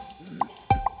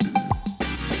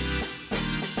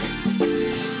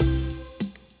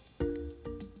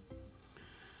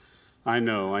I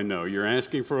know. You're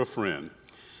asking for a friend.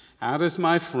 How does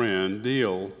my friend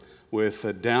deal with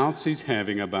the doubts he's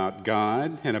having about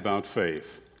God and about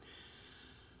faith?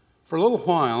 For a little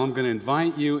while, I'm going to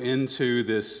invite you into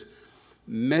this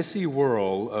messy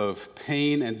world of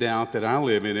pain and doubt that I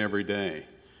live in every day.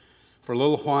 For a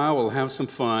little while, we'll have some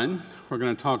fun. We're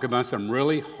going to talk about some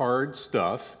really hard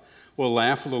stuff. We'll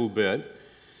laugh a little bit.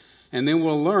 And then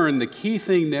we'll learn the key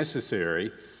thing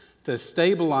necessary to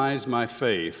stabilize my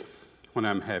faith when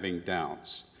I'm having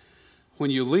doubts.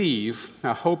 When you leave,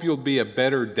 I hope you'll be a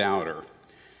better doubter.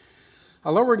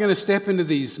 Although we're going to step into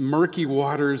these murky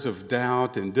waters of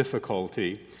doubt and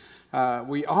difficulty,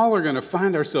 we all are going to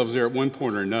find ourselves there at one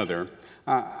point or another.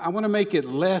 I want to make it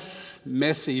less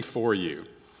messy for you.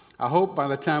 I hope by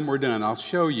the time we're done, I'll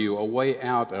show you a way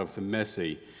out of the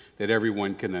messy that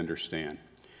everyone can understand.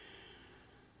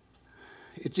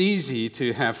 It's easy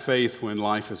to have faith when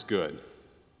life is good.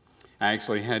 I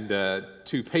actually had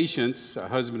two patients, a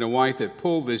husband and wife, that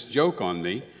pulled this joke on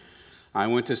me. I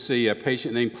went to see a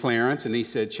patient named Clarence, and he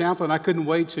said, "Chaplain, I couldn't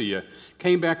wait till you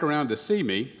came back around to see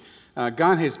me.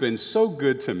 God has been so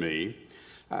good to me.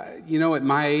 At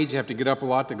my age, I have to get up a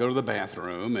lot to go to the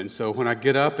bathroom, and so when I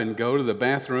get up and go to the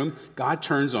bathroom, God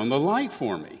turns on the light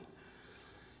for me."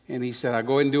 And he said, "I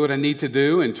go ahead and do what I need to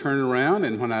do and turn around,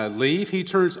 and when I leave, he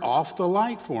turns off the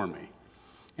light for me."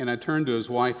 And I turned to his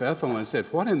wife, Ethel, and said,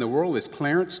 "What in the world is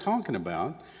Clarence talking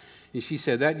about?" And she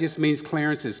said, "That just means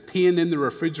Clarence is peeing in the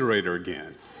refrigerator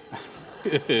again."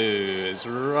 That's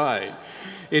right.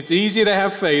 It's easy to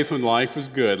have faith when life is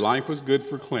good. Life was good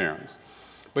for Clarence.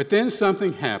 But then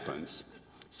something happens.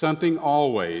 Something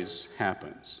always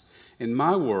happens. In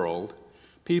my world,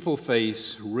 people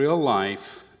face real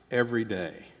life every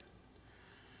day.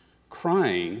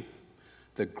 Crying,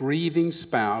 the grieving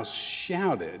spouse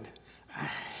shouted, "I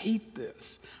hate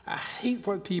this. I hate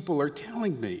what people are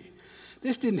telling me.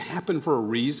 This didn't happen for a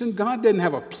reason. God didn't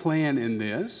have a plan in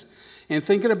this. And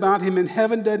thinking about him in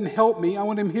heaven doesn't help me. I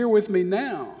want him here with me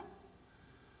now."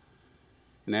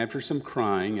 And after some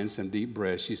crying and some deep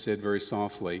breaths, she said very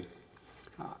softly,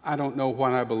 "I don't know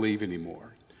what I believe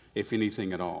anymore, if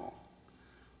anything at all.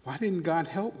 Why didn't God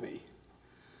help me?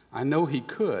 I know he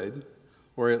could,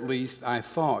 or at least I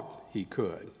thought he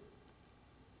could."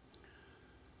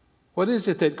 What is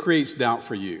it that creates doubt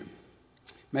for you?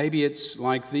 Maybe it's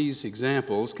like these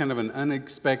examples, kind of an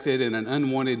unexpected and an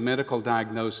unwanted medical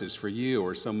diagnosis for you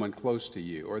or someone close to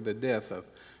you, or the death of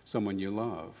someone you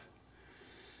love.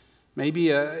 Maybe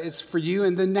it's for you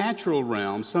in the natural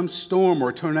realm. Some storm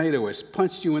or tornado has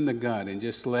punched you in the gut and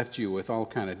just left you with all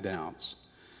kind of doubts.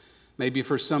 Maybe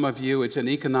for some of you, it's an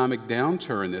economic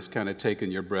downturn that's kind of taken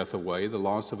your breath away, the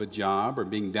loss of a job or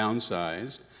being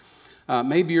downsized.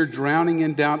 Maybe you're drowning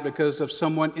in doubt because of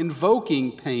someone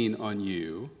invoking pain on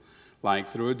you, like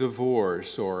through a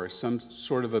divorce or some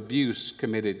sort of abuse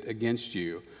committed against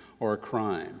you or a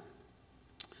crime.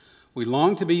 We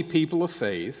long to be people of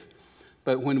faith,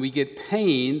 but when we get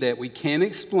pain that we can't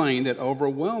explain, that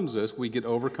overwhelms us, we get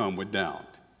overcome with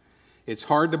doubt. It's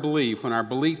hard to believe when our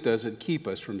belief doesn't keep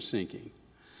us from sinking.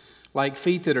 Like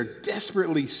feet that are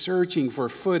desperately searching for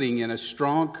footing in a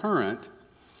strong current,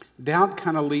 doubt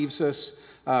kind of leaves us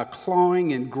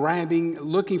clawing and grabbing,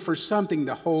 looking for something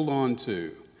to hold on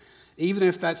to. Even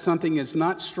if that something is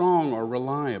not strong or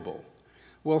reliable,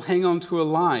 we'll hang on to a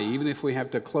lie, even if we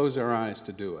have to close our eyes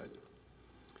to do it.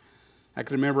 I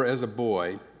can remember as a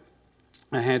boy,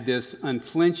 I had this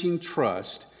unflinching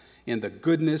trust in the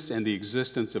goodness and the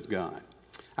existence of God.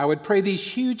 I would pray these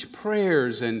huge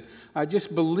prayers and I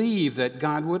just believe that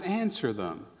God would answer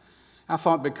them. I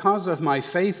thought because of my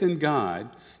faith in God,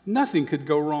 nothing could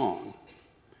go wrong.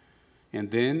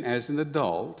 And then as an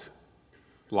adult,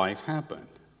 life happened.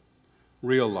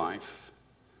 Real life,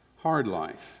 hard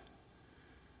life.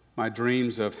 My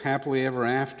dreams of happily ever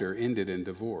after ended in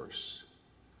divorce.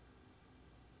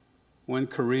 One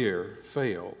career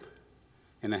failed,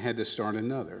 and I had to start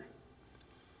another.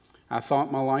 I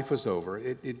thought my life was over.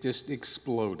 It just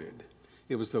exploded.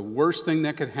 It was the worst thing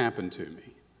that could happen to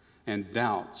me, and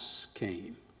doubts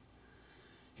came.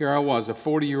 Here I was, a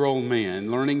 40-year-old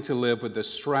man, learning to live with the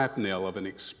shrapnel of an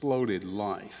exploded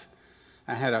life.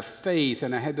 I had a faith,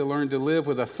 and I had to learn to live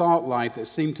with a thought life that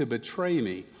seemed to betray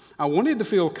me. I wanted to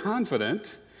feel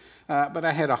confident, but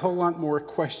I had a whole lot more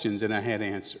questions than I had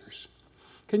answers.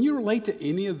 Can you relate to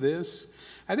any of this?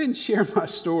 I didn't share my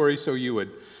story so you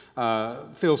would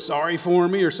feel sorry for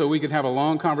me or so we could have a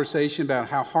long conversation about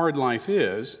how hard life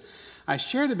is. I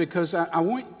shared it because I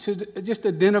want to just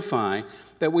identify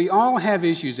that we all have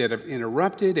issues that have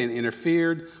interrupted and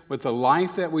interfered with the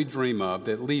life that we dream of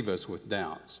that leave us with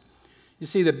doubts. You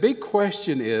see, the big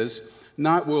question is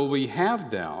not will we have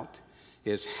doubt,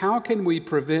 is how can we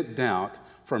prevent doubt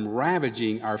from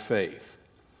ravaging our faith?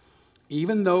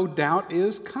 Even though doubt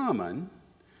is common,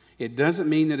 it doesn't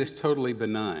mean that it's totally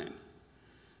benign.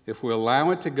 If we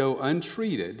allow it to go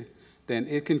untreated, then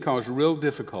it can cause real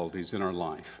difficulties in our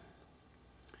life.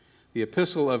 The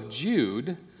epistle of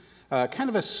Jude kind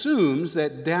of assumes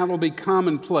that doubt will be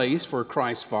commonplace for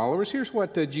Christ's followers. Here's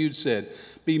what Jude said: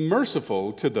 be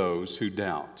merciful to those who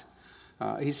doubt.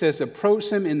 He says, approach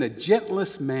them in the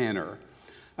gentlest manner.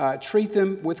 Treat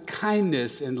them with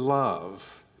kindness and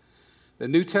love. The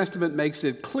New Testament makes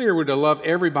it clear we're to love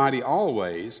everybody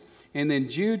always. And then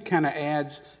Jude kind of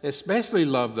adds, especially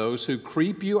love those who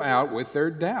creep you out with their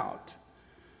doubt.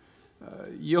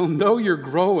 You'll know you're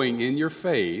growing in your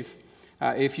faith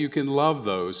if you can love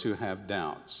those who have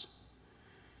doubts.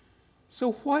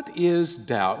 So what is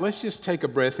doubt? Let's just take a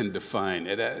breath and define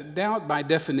it. Doubt, by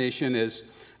definition, is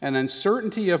an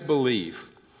uncertainty of belief.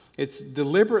 It's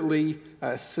deliberately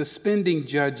suspending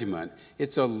judgment.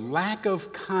 It's a lack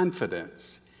of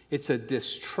confidence. It's a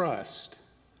distrust.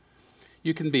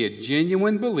 You can be a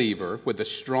genuine believer with a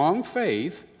strong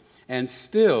faith and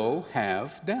still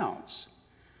have doubts.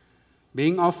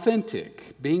 Being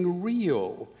authentic, being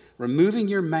real, removing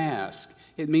your mask,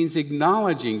 it means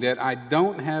acknowledging that I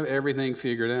don't have everything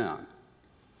figured out.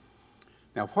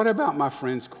 Now, what about my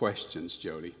friend's questions,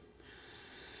 Jody?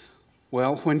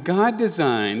 Well, when God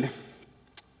designed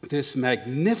this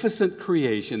magnificent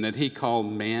creation that he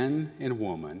called man and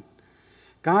woman,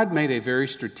 God made a very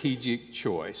strategic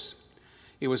choice.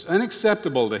 It was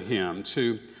unacceptable to him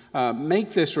to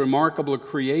make this remarkable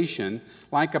creation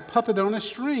like a puppet on a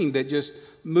string that just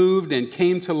moved and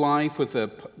came to life with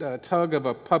a tug of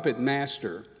a puppet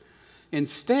master.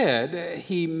 Instead,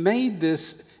 he made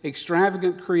this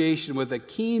extravagant creation with a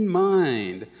keen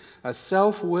mind, a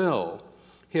self-will.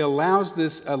 He allows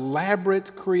this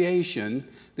elaborate creation,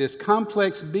 this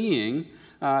complex being,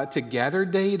 to gather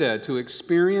data, to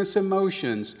experience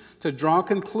emotions, to draw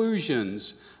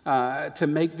conclusions, to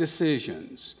make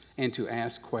decisions, and to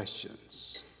ask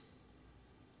questions.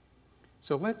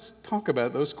 So let's talk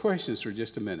about those questions for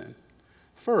just a minute.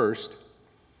 First,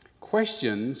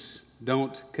 questions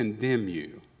don't condemn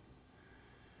you.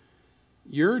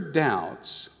 Your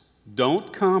doubts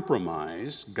don't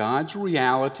compromise God's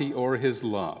reality or his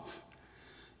love.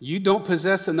 You don't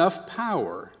possess enough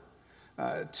power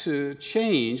to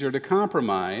change or to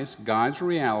compromise God's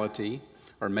reality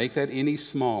or make that any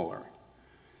smaller.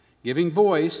 Giving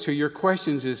voice to your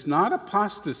questions is not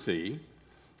apostasy,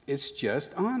 it's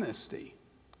just honesty.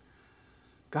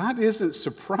 God isn't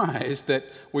surprised that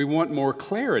we want more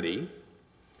clarity.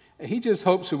 He just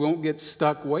hopes we won't get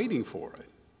stuck waiting for it.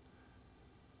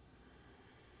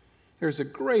 There's a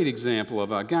great example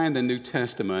of a guy in the New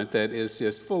Testament that is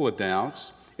just full of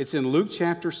doubts. It's in Luke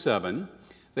chapter 7.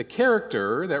 The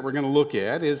character that we're going to look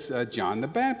at is John the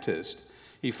Baptist.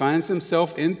 He finds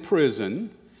himself in prison.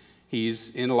 He's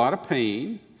in a lot of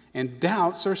pain, and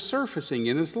doubts are surfacing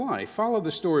in his life. Follow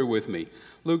the story with me.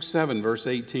 Luke 7, verse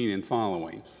 18 and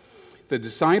following. The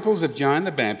disciples of John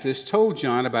the Baptist told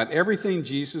John about everything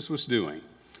Jesus was doing.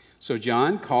 So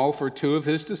John called for 2 of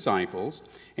his disciples,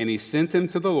 and he sent them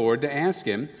to the Lord to ask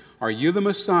him, "Are you the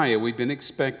Messiah we've been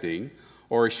expecting,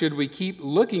 or should we keep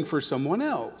looking for someone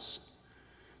else?"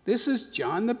 This is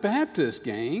John the Baptist,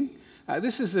 gang.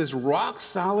 This is this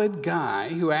rock-solid guy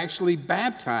who actually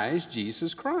baptized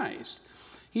Jesus Christ.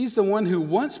 He's the one who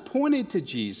once pointed to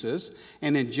Jesus,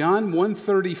 and in John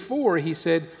 1:34, he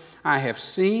said, "I have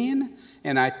seen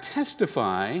and I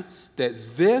testify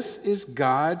that this is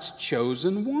God's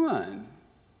chosen one."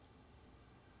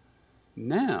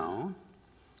 Now,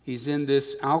 he's in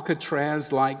this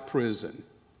Alcatraz-like prison.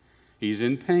 He's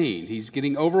in pain. He's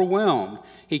getting overwhelmed.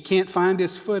 He can't find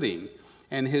his footing,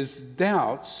 and his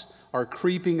doubts are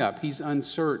creeping up. He's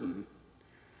uncertain.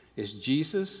 Is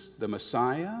Jesus the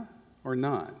Messiah or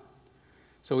not?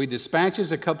 So he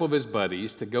dispatches a couple of his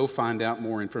buddies to go find out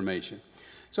more information.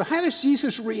 So how does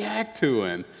Jesus react to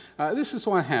him? This is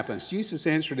what happens. Jesus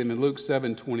answered him in Luke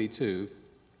 7:22.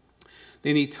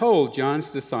 Then he told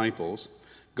John's disciples,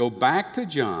 "Go back to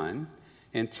John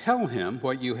and tell him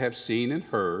what you have seen and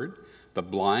heard. The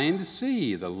blind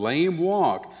see, the lame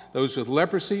walk, those with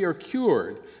leprosy are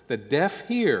cured, the deaf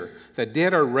hear, the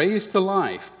dead are raised to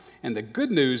life, and the good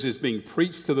news is being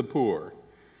preached to the poor."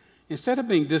 Instead of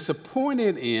being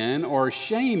disappointed in or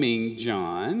shaming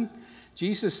John,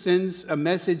 Jesus sends a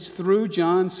message through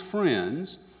John's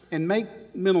friends. And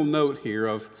make mental note here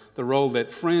of the role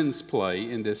that friends play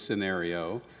in this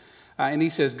scenario. And he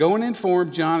says, "Go and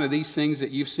inform John of these things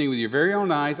that you've seen with your very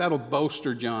own eyes." That'll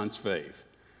bolster John's faith.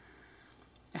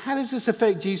 How does this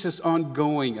affect Jesus'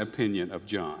 ongoing opinion of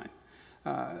John?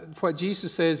 What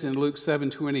Jesus says in Luke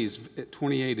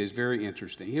 7:28 is very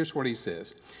interesting. Here's what he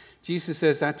says. Jesus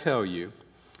says, I tell you,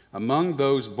 among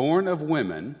those born of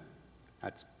women,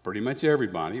 that's pretty much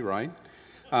everybody, right?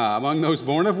 Among those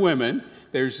born of women,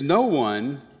 there's no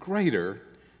one greater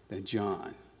than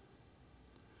John.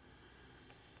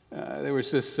 There was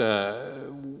this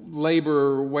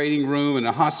labor waiting room in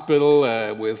a hospital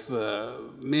with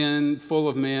men, full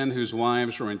of men whose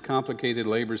wives were in complicated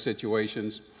labor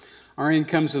situations. RN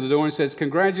comes to the door and says,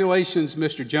 congratulations,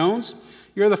 Mr. Jones.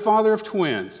 You're the father of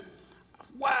twins.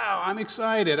 Wow, I'm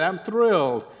excited. I'm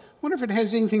thrilled. Wonder if it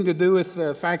has anything to do with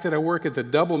the fact that I work at the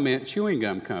Double Mint Chewing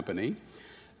Gum Company.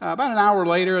 About an hour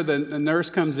later, the nurse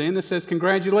comes in and says,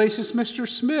 congratulations, Mr.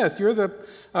 Smith. You're the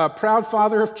proud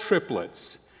father of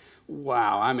triplets.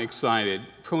 Wow, I'm excited.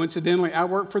 Coincidentally, I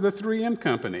work for the 3M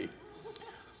Company.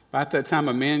 About that time,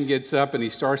 a man gets up and he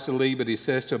starts to leave, but he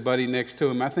says to a buddy next to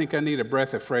him, I think I need a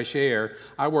breath of fresh air.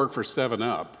 I work for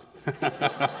 7-Up.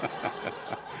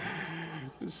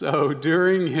 So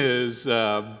during his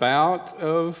bout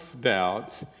of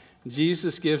doubt,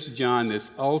 Jesus gives John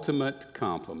this ultimate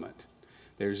compliment.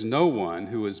 There's no one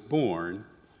who is born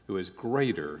who is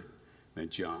greater than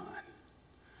John.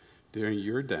 During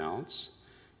your doubts,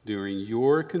 during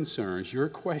your concerns, your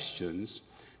questions,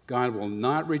 God will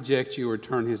not reject you or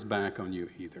turn his back on you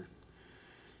either.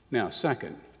 Now,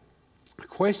 second,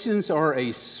 questions are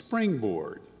a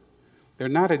springboard. They're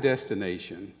not a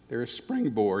destination. They're a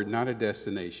springboard, not a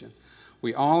destination.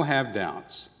 We all have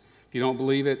doubts. If you don't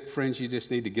believe it, friends, you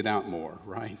just need to get out more,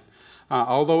 right?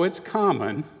 Although it's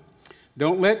common,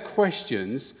 don't let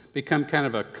questions become kind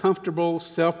of a comfortable,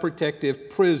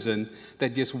 self-protective prison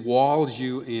that just walls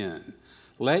you in.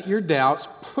 Let your doubts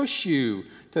push you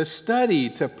to study,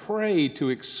 to pray, to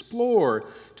explore,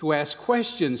 to ask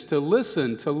questions, to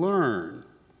listen, to learn.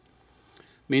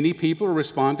 Many people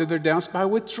respond to their doubts by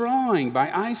withdrawing,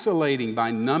 by isolating, by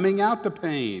numbing out the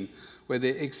pain with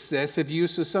the excessive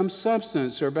use of some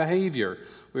substance or behavior.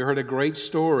 We heard a great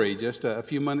story just a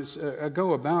few minutes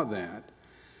ago about that.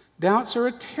 Doubts are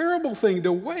a terrible thing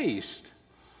to waste.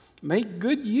 Make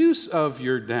good use of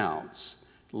your doubts.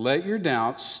 Let your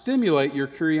doubts stimulate your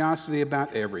curiosity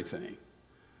about everything.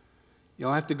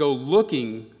 You'll have to go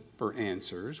looking for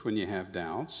answers when you have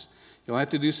doubts. You'll have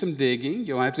to do some digging.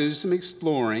 You'll have to do some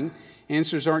exploring.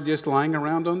 Answers aren't just lying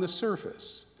around on the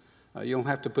surface. You'll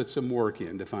have to put some work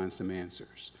in to find some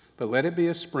answers. But let it be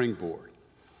a springboard.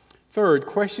 Third,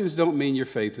 questions don't mean your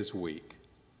faith is weak.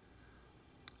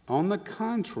 On the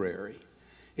contrary,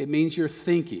 it means you're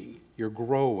thinking, you're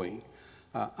growing.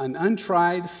 An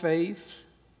untried faith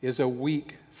is a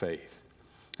weak faith.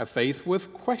 A faith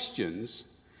with questions,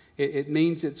 it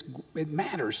means it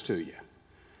matters to you.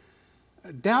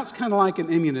 Doubt's kind of like an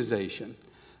immunization.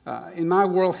 In my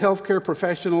world, healthcare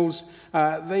professionals,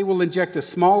 they will inject a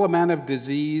small amount of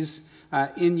disease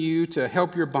in you to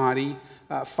help your body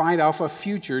fight off a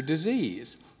future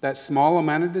disease. That small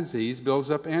amount of disease builds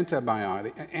up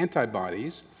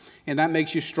antibodies, and that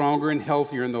makes you stronger and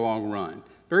healthier in the long run.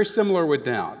 Very similar with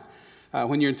doubt.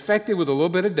 When you're infected with a little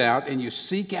bit of doubt and you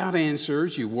seek out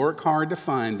answers, you work hard to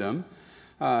find them,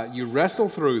 you wrestle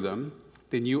through them,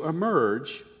 then you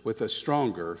emerge with a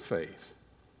stronger faith.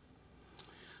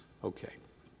 Okay,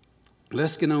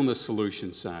 let's get on the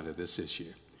solution side of this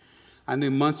issue. I knew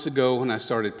months ago when I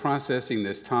started processing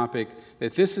this topic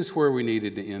that this is where we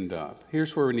needed to end up.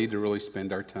 Here's where we need to really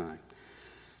spend our time.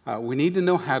 We need to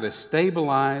know how to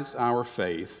stabilize our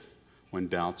faith when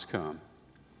doubts come.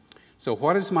 So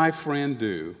what does my friend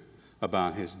do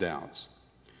about his doubts?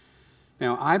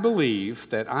 Now, I believe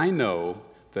that I know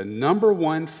the number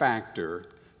one factor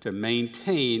to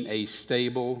maintain a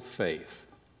stable faith.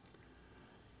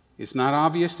 It's not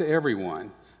obvious to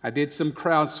everyone. I did some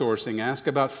crowdsourcing, asked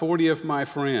about 40 of my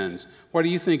friends, what do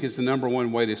you think is the number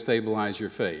one way to stabilize your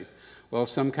faith? Well,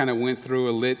 some kind of went through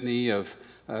a litany of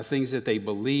things that they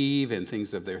believe and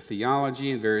things of their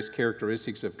theology and various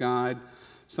characteristics of God.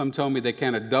 Some told me they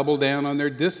kind of double down on their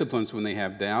disciplines when they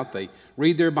have doubt. They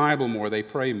read their Bible more, they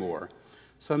pray more.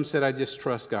 Some said, I just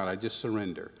trust God, I just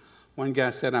surrender. One guy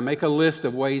said, I make a list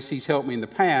of ways he's helped me in the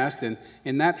past, and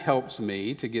that helps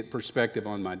me to get perspective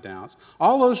on my doubts.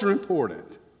 All those are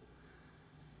important.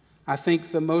 I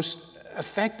think the most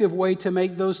effective way to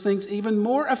make those things even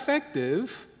more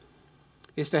effective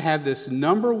is to have this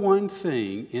number one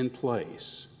thing in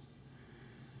place.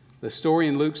 The story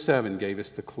in Luke 7 gave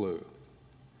us the clue.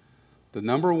 The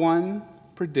number one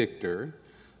predictor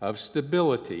of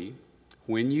stability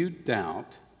when you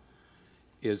doubt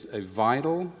is a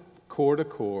vital,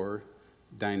 core-to-core,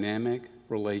 dynamic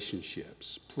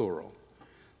relationships, plural.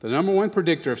 The number one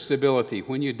predictor of stability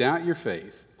when you doubt your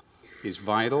faith is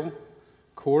vital,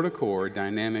 core-to-core,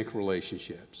 dynamic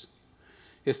relationships.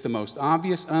 It's the most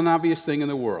obvious, unobvious thing in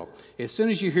the world. As soon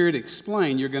as you hear it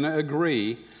explained, you're going to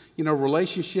agree.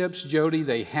 Relationships, Jody,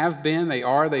 they have been, they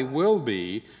are, they will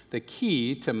be the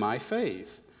key to my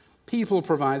faith. People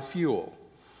provide fuel.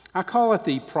 I call it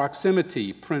the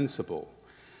proximity principle.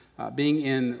 Being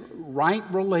in right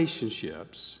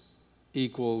relationships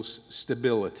equals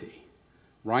stability.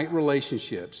 Right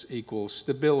relationships equals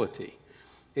stability.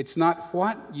 It's not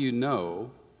what you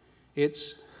know,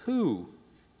 it's who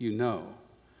you know.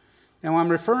 Now, I'm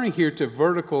referring here to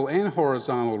vertical and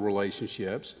horizontal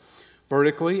relationships.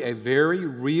 Vertically, a very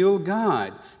real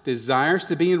God desires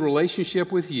to be in relationship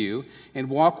with you and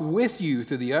walk with you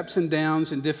through the ups and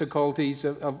downs and difficulties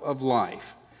of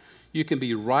life. You can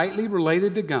be rightly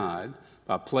related to God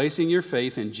by placing your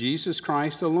faith in Jesus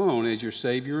Christ alone as your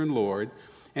Savior and Lord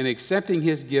and accepting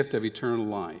His gift of eternal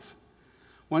life.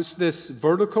 Once this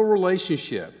vertical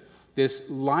relationship, this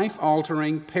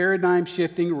life-altering,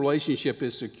 paradigm-shifting relationship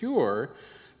is secure,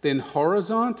 then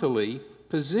horizontally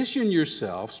position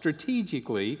yourself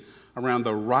strategically around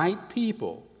the right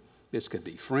people. This could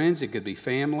be friends, it could be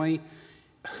family,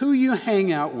 who you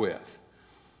hang out with,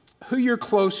 who you're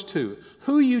close to,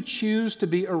 who you choose to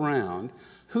be around,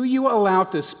 who you allow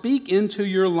to speak into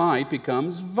your life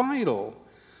becomes vital.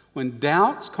 When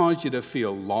doubts cause you to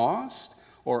feel lost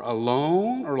or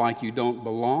alone or like you don't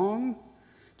belong,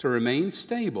 to remain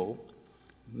stable,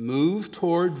 move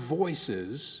toward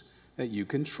voices that you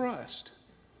can trust.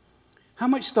 How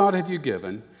much thought have you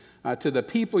given to the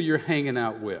people you're hanging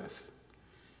out with?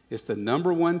 It's the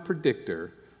number one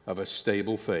predictor of a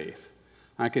stable faith.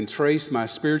 I can trace my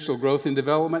spiritual growth and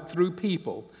development through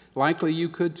people. Likely you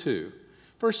could too.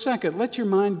 For a second, let your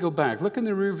mind go back. Look in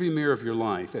the rearview mirror of your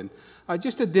life and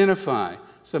just identify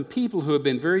some people who have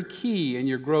been very key in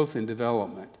your growth and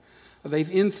development. They've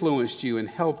influenced you and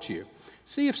helped you.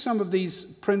 See if some of these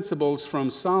principles from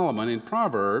Solomon in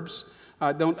Proverbs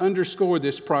don't underscore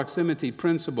this proximity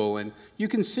principle, and you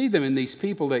can see them in these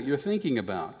people that you're thinking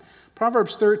about.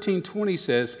 Proverbs 13:20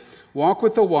 says, "Walk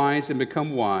with the wise and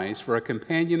become wise, for a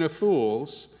companion of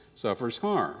fools suffers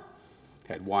harm."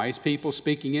 Had wise people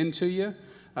speaking into you?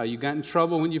 You got in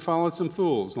trouble when you followed some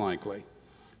fools, likely.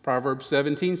 Proverbs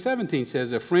 17:17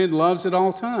 says, "A friend loves at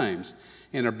all times,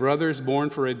 and a brother is born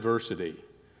for adversity."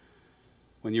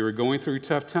 When you were going through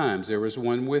tough times, there was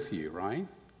one with you, right?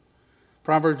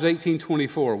 Proverbs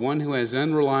 18:24, "One who has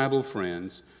unreliable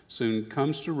friends soon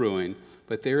comes to ruin,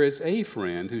 but there is a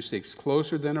friend who sticks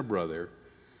closer than a brother."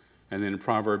 And then in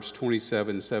Proverbs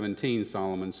 27:17,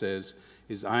 Solomon says,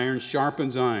 "His iron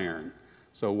sharpens iron,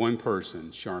 so one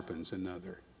person sharpens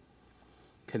another."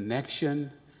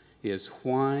 Connection is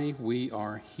why we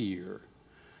are here.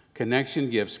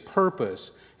 Connection gives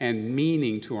purpose and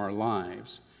meaning to our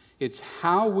lives. It's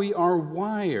how we are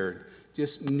wired,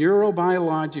 just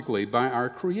neurobiologically, by our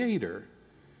Creator.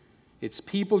 It's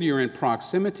people you're in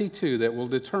proximity to that will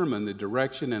determine the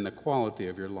direction and the quality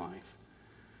of your life.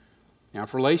 Now,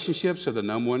 if relationships are the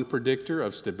number one predictor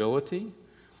of stability,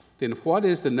 then what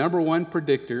is the number one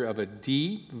predictor of a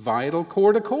deep, vital,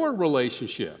 core-to-core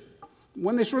relationship?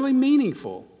 One that's really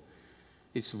meaningful.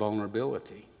 It's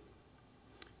vulnerability.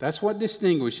 That's what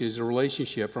distinguishes a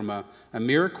relationship from a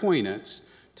mere acquaintance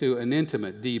to an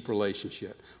intimate, deep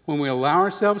relationship. When we allow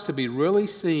ourselves to be really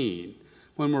seen,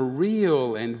 when we're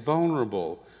real and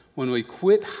vulnerable, when we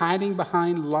quit hiding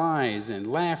behind lies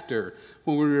and laughter,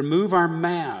 when we remove our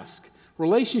mask,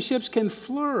 relationships can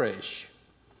flourish.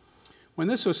 When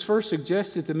this was first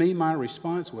suggested to me, my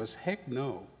response was, heck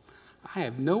no. I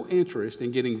have no interest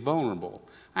in getting vulnerable.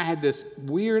 I had this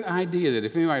weird idea that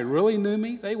if anybody really knew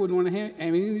me, they wouldn't want to have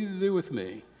anything to do with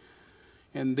me.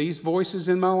 And these voices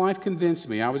in my life convinced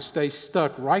me I would stay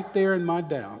stuck right there in my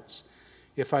doubts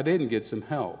if I didn't get some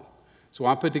help. So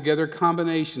I put together a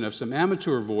combination of some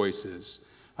amateur voices,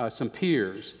 some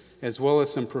peers, as well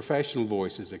as some professional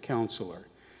voices, a counselor.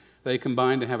 They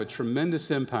combined to have a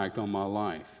tremendous impact on my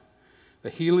life. The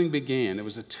healing began. It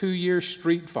was a 2-year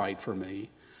street fight for me.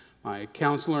 My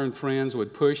counselor and friends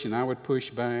would push, and I would push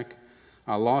back.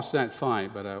 I lost that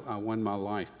fight, but I won my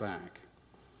life back.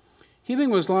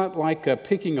 Healing was a lot like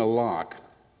picking a lock.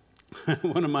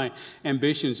 One of my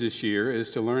ambitions this year is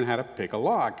to learn how to pick a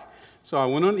lock. So I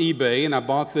went on eBay, and I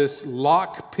bought this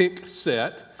lock pick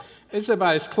set. It's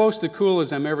about as close to cool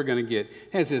as I'm ever going to get.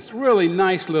 It has this really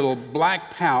nice little black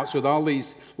pouch with all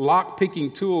these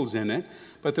lock-picking tools in it.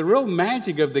 But the real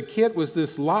magic of the kit was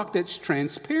this lock that's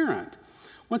transparent.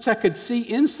 Once I could see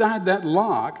inside that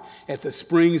lock at the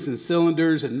springs and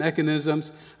cylinders and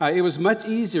mechanisms, it was much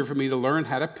easier for me to learn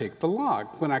how to pick the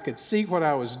lock when I could see what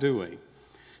I was doing.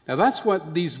 Now, that's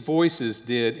what these voices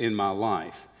did in my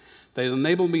life. They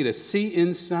enabled me to see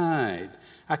inside.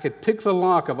 I could pick the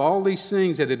lock of all these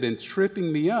things that had been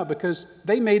tripping me up because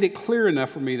they made it clear enough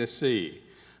for me to see.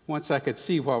 Once I could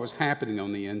see what was happening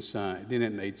on the inside, then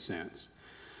it made sense.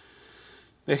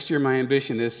 Next year, my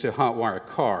ambition is to hotwire a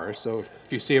car. So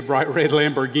if you see a bright red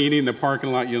Lamborghini in the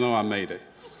parking lot, you'll know I made it.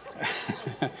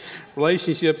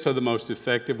 Relationships are the most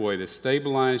effective way to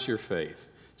stabilize your faith.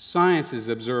 Science is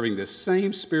observing the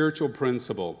same spiritual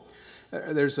principle.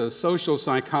 There's a social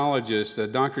psychologist,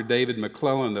 Dr. David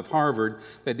McClelland of Harvard,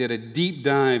 that did a deep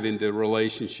dive into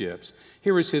relationships.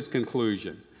 Here is his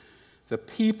conclusion. The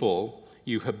people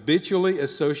you habitually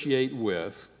associate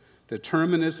with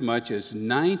determine as much as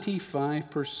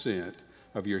 95%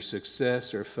 of your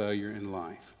success or failure in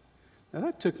life. Now,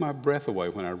 that took my breath away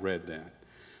when I read that.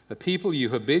 The people you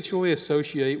habitually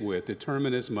associate with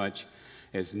determine as much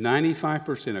as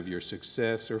 95% of your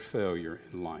success or failure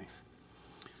in life.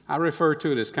 I refer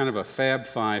to it as kind of a Fab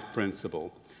Five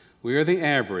principle. We are the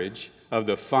average of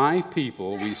the 5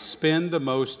 people we spend the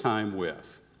most time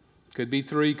with. Could be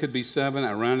 3, could be 7.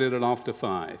 I rounded it off to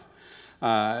 5.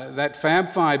 That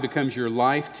Fab Five becomes your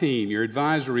life team, your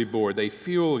advisory board. They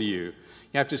fuel you.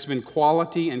 You have to spend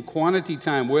quality and quantity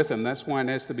time with them. That's why it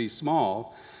has to be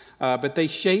small. But they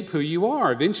shape who you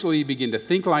are. Eventually, you begin to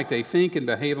think like they think and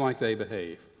behave like they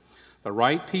behave. The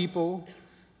right people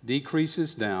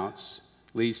decreases doubts,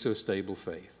 leads to a stable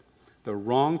faith. The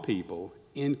wrong people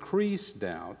increase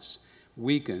doubts,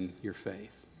 weaken your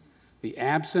faith. The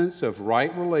absence of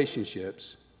right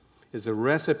relationships is a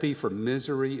recipe for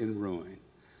misery and ruin.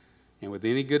 And with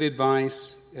any good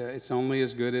advice, it's only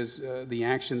as good as the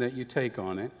action that you take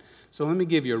on it. So let me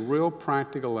give you a real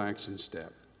practical action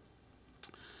step.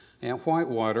 At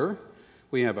Whitewater,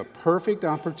 we have a perfect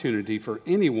opportunity for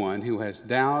anyone who has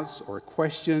doubts or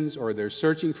questions or they're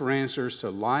searching for answers to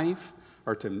life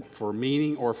or for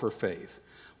meaning or for faith.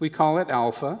 We call it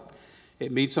Alpha.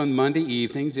 It meets on Monday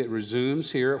evenings. It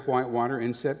resumes here at Whitewater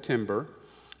in September.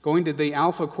 Going to the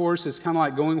Alpha course is kind of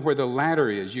like going where the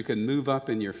ladder is. You can move up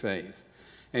in your faith.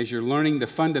 As you're learning the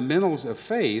fundamentals of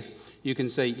faith, you can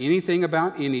say anything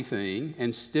about anything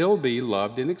and still be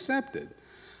loved and accepted.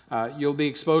 You'll be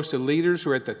exposed to leaders who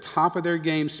are at the top of their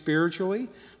game spiritually.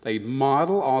 They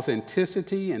model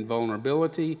authenticity and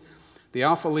vulnerability. The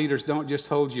Alpha leaders don't just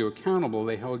hold you accountable,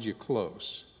 they hold you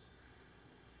close.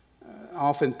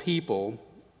 Often people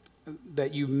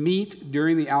that you meet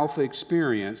during the Alpha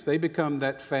experience, they become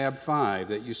that Fab Five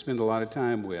that you spend a lot of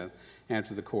time with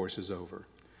after the course is over.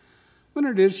 I'm going to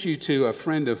introduce you to a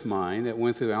friend of mine that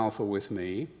went through Alpha with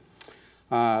me.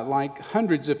 Like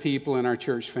hundreds of people in our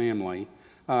church family,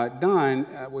 Don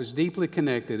was deeply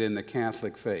connected in the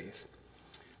Catholic faith.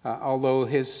 Although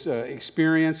his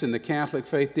experience in the Catholic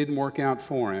faith didn't work out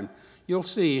for him, you'll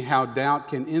see how doubt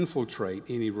can infiltrate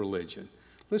any religion.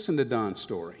 Listen to Don's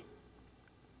story.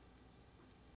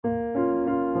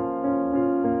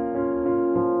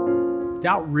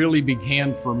 Doubt really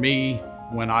began for me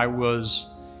when I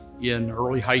was in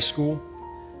early high school.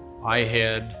 I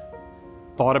had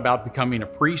thought about becoming a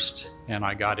priest, and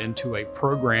I got into a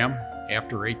program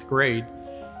after 8th grade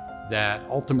that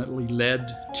ultimately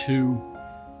led to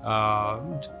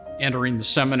entering the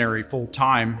seminary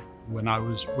full-time when I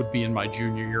would be in my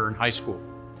junior year in high school.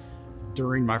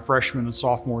 During my freshman and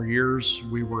sophomore years,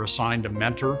 we were assigned a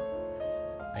mentor,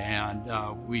 and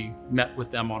we met with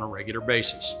them on a regular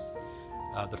basis.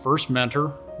 The first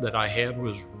mentor that I had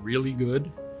was really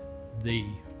good. The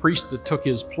priest that took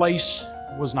his place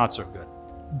was not so good.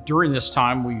 During this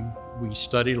time, we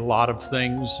studied a lot of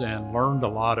things and learned a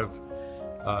lot of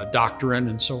doctrine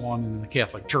and so on in the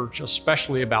Catholic Church,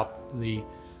 especially about the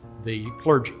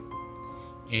clergy.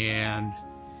 And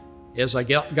as I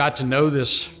got to know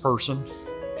this person,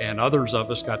 and others of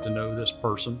us got to know this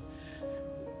person,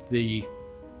 one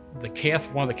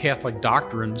of the Catholic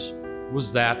doctrines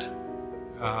was that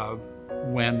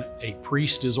when a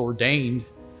priest is ordained,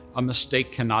 a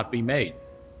mistake cannot be made.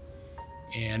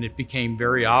 And it became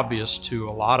very obvious to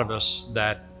a lot of us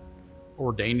that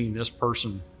ordaining this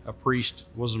person a priest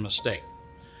was a mistake.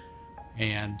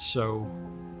 And so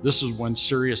this is when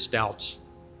serious doubts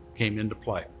came into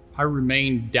play. I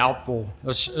remained doubtful,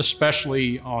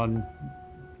 especially on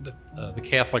the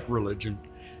Catholic religion,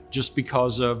 just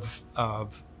because of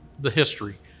the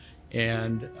history.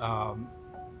 And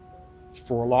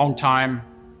for a long time,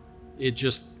 it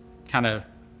just kind of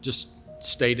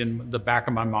stayed in the back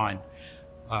of my mind.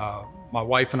 My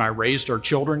wife and I raised our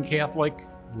children Catholic.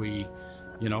 We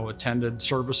attended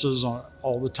services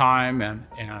all the time,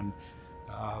 and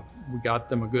we got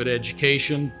them a good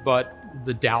education, but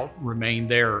the doubt remained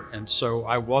there. And so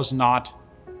I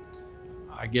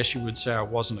guess you would say I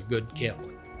wasn't a good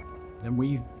Catholic. Then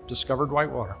we discovered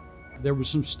Whitewater. There was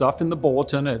some stuff in the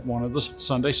bulletin at one of the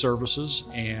Sunday services,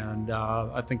 and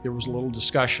I think there was a little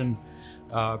discussion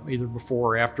either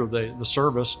before or after the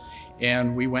service,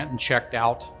 and we went and checked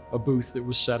out a booth that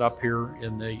was set up here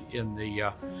in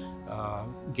the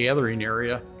gathering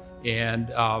area,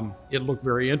 and it looked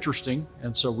very interesting,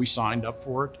 and so we signed up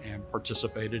for it and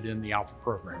participated in the Alpha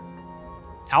program.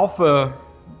 Alpha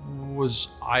was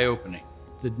eye-opening.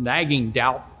 The nagging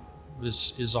doubt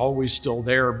is always still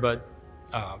there, but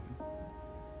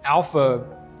Alpha,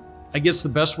 I guess the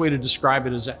best way to describe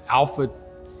it is that Alpha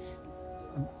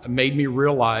made me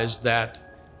realize that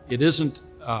it isn't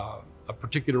a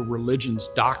particular religion's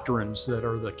doctrines that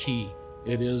are the key.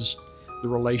 It is the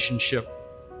relationship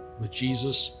with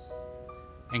Jesus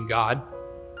and God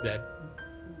that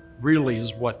really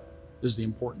is what is the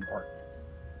important part.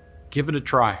 Give it a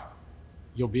try.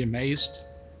 You'll be amazed,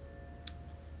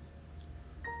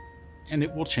 and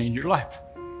it will change your life.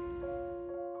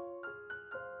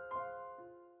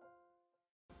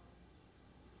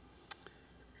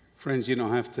 Friends, you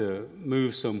don't have to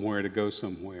move somewhere to go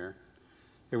somewhere.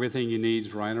 Everything you need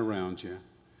is right around you.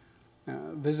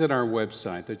 Visit our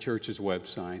website, the church's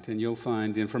website, and you'll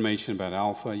find information about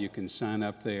Alpha. You can sign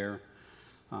up there.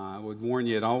 I would warn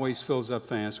you, it always fills up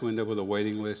fast. We end up with a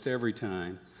waiting list every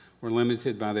time. We're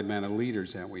limited by the amount of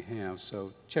leaders that we have,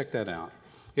 so check that out.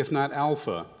 If not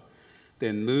Alpha,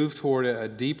 then move toward a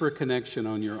deeper connection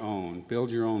on your own.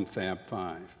 Build your own Fab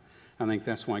Five. I think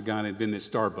that's why God invented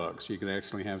Starbucks. You could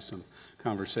actually have some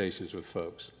conversations with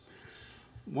folks.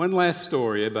 One last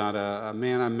story about a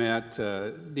man I met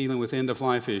dealing with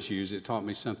end-of-life issues. It taught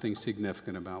me something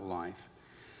significant about life.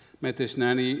 Met this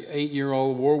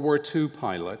 98-year-old World War II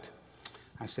pilot.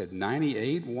 I said,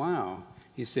 98? Wow.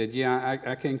 He said, yeah,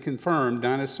 I can confirm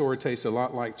dinosaur tastes a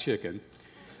lot like chicken.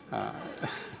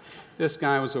 This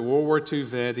guy was a World War II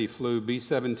vet. He flew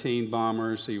B-17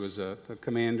 bombers. He was the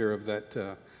commander of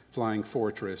that flying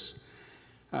fortress.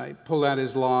 He pulled out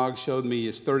his log, showed me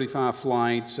his 35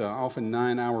 flights, often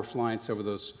 9-hour flights over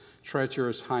those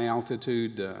treacherous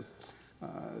high-altitude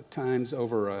times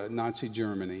over Nazi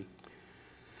Germany.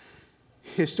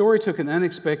 His story took an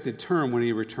unexpected turn when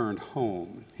he returned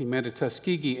home. He met a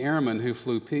Tuskegee airman who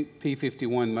flew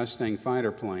P-51 Mustang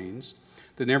fighter planes.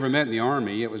 They never met in the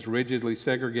Army. It was rigidly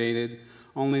segregated.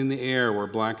 Only in the air were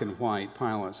black and white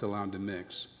pilots allowed to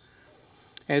mix.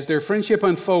 As their friendship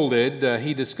unfolded,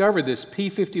 he discovered this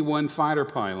P-51 fighter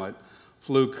pilot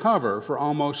flew cover for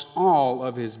almost all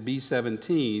of his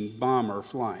B-17 bomber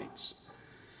flights.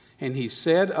 And he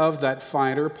said of that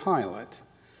fighter pilot,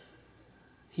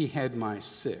 he had my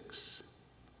six.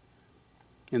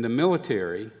 In the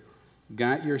military,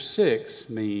 got your six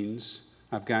means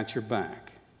I've got your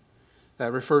back.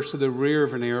 That refers to the rear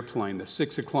of an airplane, the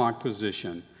 6 o'clock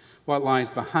position. What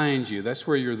lies behind you, that's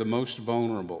where you're the most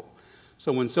vulnerable.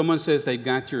 So when someone says they've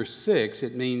got your six,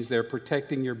 it means they're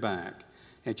protecting your back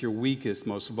at your weakest,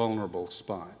 most vulnerable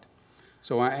spot.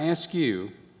 So I ask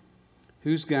you,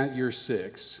 who's got your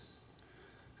six?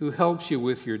 Who helps you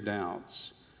with your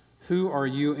doubts? Who are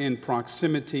you in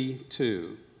proximity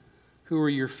to? Who are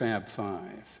your Fab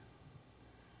Five?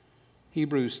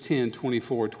 Hebrews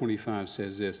 10:24-25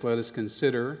 says this, let us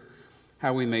consider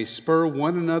how we may spur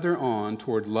one another on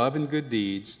toward love and good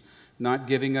deeds, not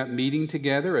giving up meeting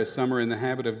together as some are in the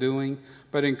habit of doing,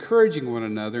 but encouraging one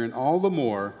another, and all the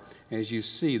more as you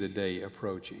see the day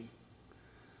approaching.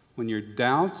 When your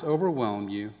doubts overwhelm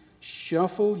you,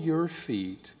 shuffle your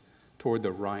feet toward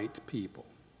the right people.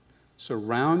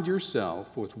 Surround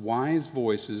yourself with wise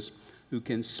voices who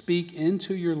can speak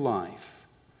into your life.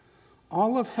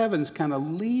 All of heaven's kind of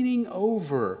leaning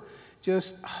over,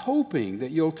 just hoping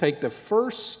that you'll take the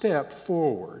first step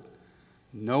forward.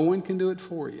 No one can do it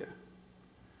for you.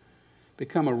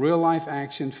 Become a real-life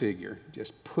action figure.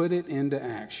 Just put it into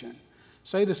action.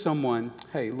 Say to someone,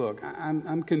 hey, look,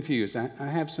 I'm confused. I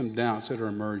have some doubts that are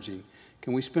emerging.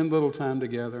 Can we spend a little time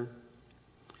together?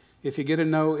 If you get a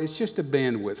no, it's just a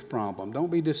bandwidth problem. Don't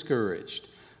be discouraged.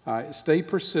 Stay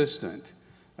persistent.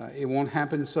 It won't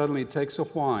happen suddenly. It takes a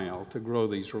while to grow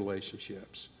these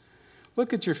relationships.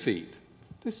 Look at your feet.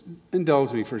 Just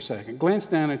indulge me for a second. Glance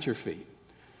down at your feet.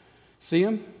 See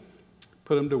them?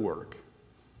 Put them to work.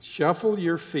 Shuffle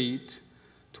your feet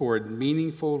toward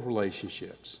meaningful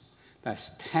relationships.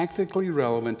 That's tactically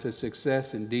relevant to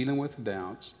success in dealing with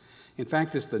doubts. In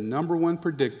fact, it's the #1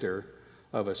 predictor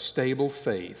of a stable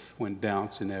faith when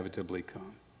doubts inevitably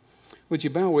come. Would you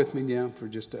bow with me now for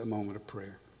just a moment of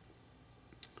prayer?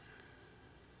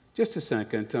 Just a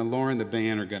second. Laura and the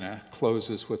band are going to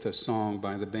close us with a song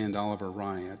by the band Oliver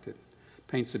Riot. It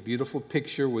paints a beautiful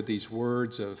picture with these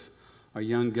words of a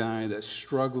young guy that's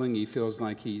struggling. He feels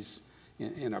like he's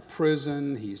in a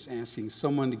prison. He's asking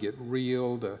someone to get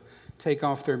real, to take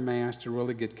off their mask, to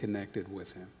really get connected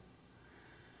with him.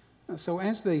 So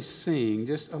as they sing,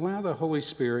 just allow the Holy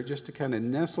Spirit just to kind of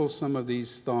nestle some of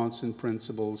these thoughts and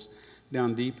principles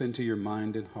down deep into your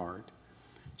mind and heart.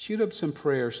 Shoot up some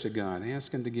prayers to God.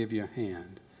 Ask Him to give you a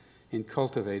hand in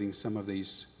cultivating some of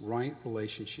these right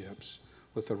relationships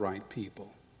with the right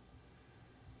people.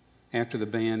 After the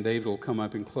band, David will come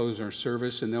up and close our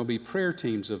service, and there'll be prayer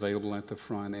teams available at the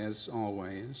front, as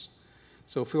always.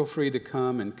 So feel free to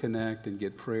come and connect and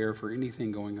get prayer for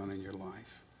anything going on in your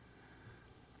life.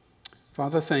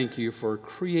 Father, thank you for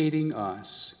creating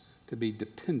us to be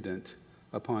dependent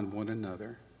upon one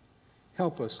another.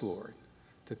 Help us, Lord,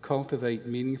 to cultivate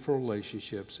meaningful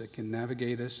relationships that can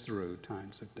navigate us through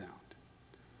times of doubt.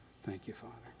 Thank you,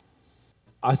 Father.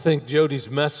 I think Jody's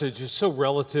message is so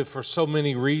relative for so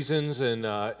many reasons, and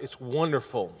it's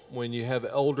wonderful when you have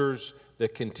elders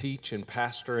that can teach and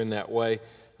pastor in that way.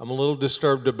 I'm a little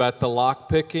disturbed about the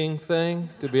lock-picking thing,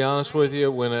 to be honest with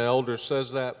you, when an elder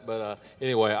says that, but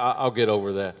anyway, I'll get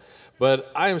over that.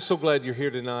 But I am so glad you're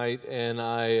here tonight, and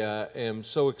I am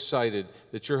so excited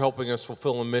that you're helping us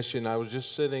fulfill a mission. I was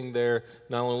just sitting there,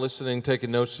 not only listening, taking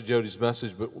notes to Jody's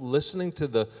message, but listening to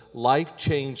the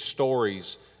life-change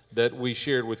stories that we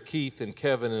shared with Keith and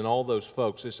Kevin and all those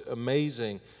folks. It's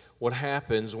amazing what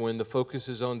happens when the focus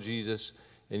is on Jesus,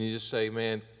 and you just say,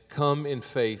 man, come in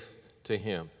faith to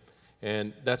Him.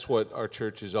 And that's what our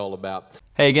church is all about.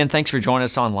 Hey, again, thanks for joining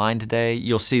us online today.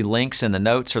 You'll see links in the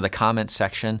notes or the comments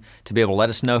section to be able to let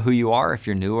us know who you are if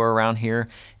you're newer around here,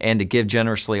 and to give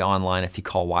generously online if you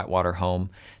call Whitewater home.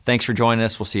 Thanks for joining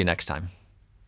us. We'll see you next time.